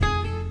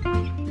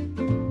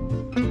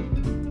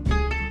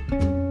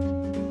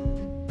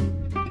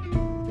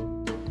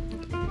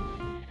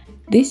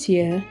This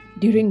year,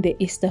 during the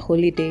Easter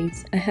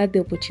holidays, I had the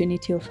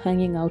opportunity of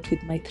hanging out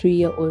with my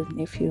 3-year-old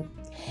nephew.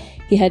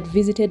 He had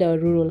visited our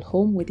rural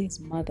home with his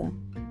mother.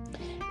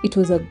 It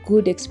was a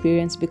good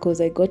experience because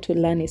I got to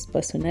learn his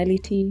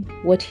personality,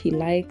 what he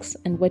likes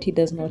and what he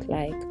does not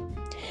like.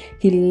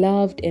 He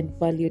loved and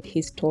valued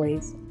his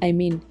toys. I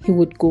mean, he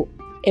would go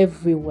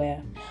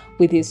everywhere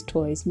with his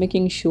toys,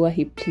 making sure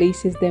he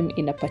places them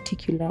in a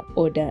particular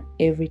order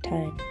every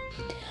time.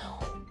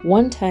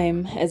 One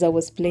time, as I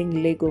was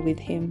playing Lego with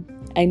him,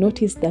 I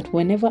noticed that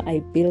whenever I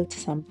built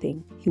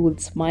something, he would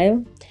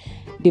smile,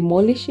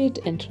 demolish it,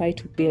 and try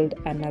to build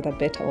another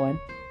better one.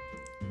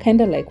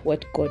 Kind of like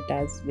what God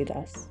does with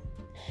us.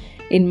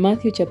 In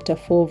Matthew chapter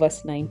 4,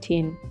 verse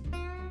 19,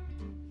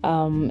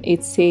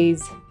 it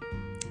says,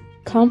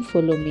 "Come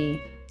follow me,"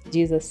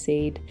 Jesus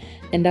said,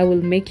 "and I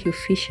will make you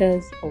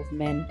fishers of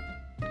men."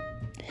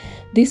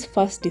 These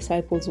first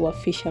disciples were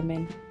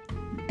fishermen.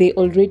 They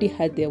already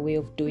had their way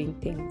of doing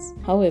things.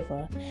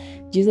 However,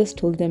 Jesus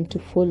told them to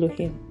follow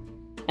him,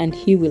 and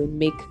he will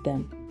make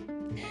them.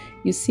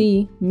 You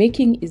see,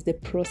 making is the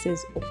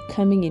process of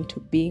coming into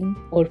being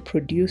or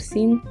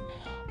producing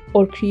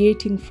or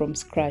creating from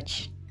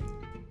scratch.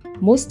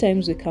 Most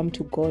times we come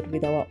to God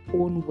with our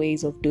own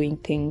ways of doing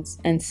things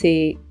and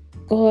say,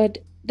 "God,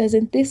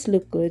 doesn't this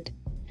look good?"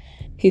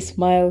 He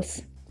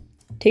smiles,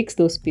 takes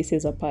those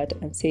pieces apart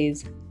and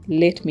says,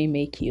 "Let me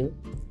make you."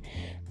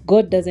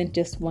 God doesn't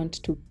just want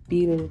to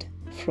build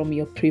from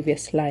your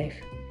previous life.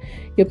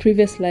 Your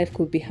previous life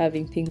could be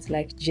having things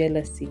like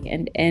jealousy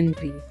and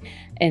envy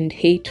and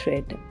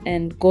hatred,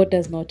 and God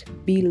does not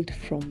build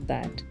from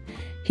that.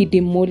 He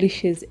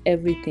demolishes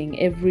everything,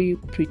 every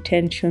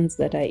pretensions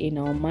that are in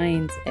our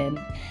minds and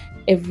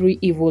every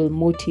evil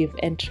motive,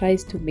 and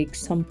tries to make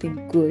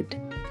something good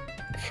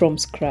from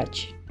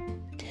scratch.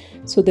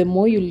 So the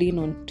more you lean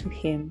on to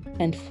him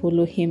and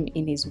follow him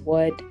in his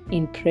word,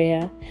 in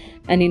prayer,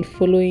 and in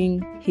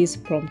following his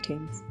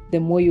promptings,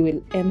 the more you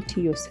will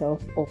empty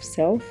yourself of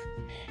self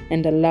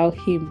and allow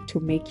him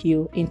to make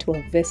you into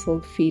a vessel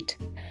fit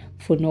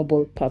for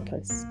noble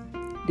purpose.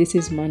 This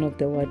is Man of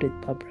the Word with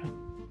Barbara.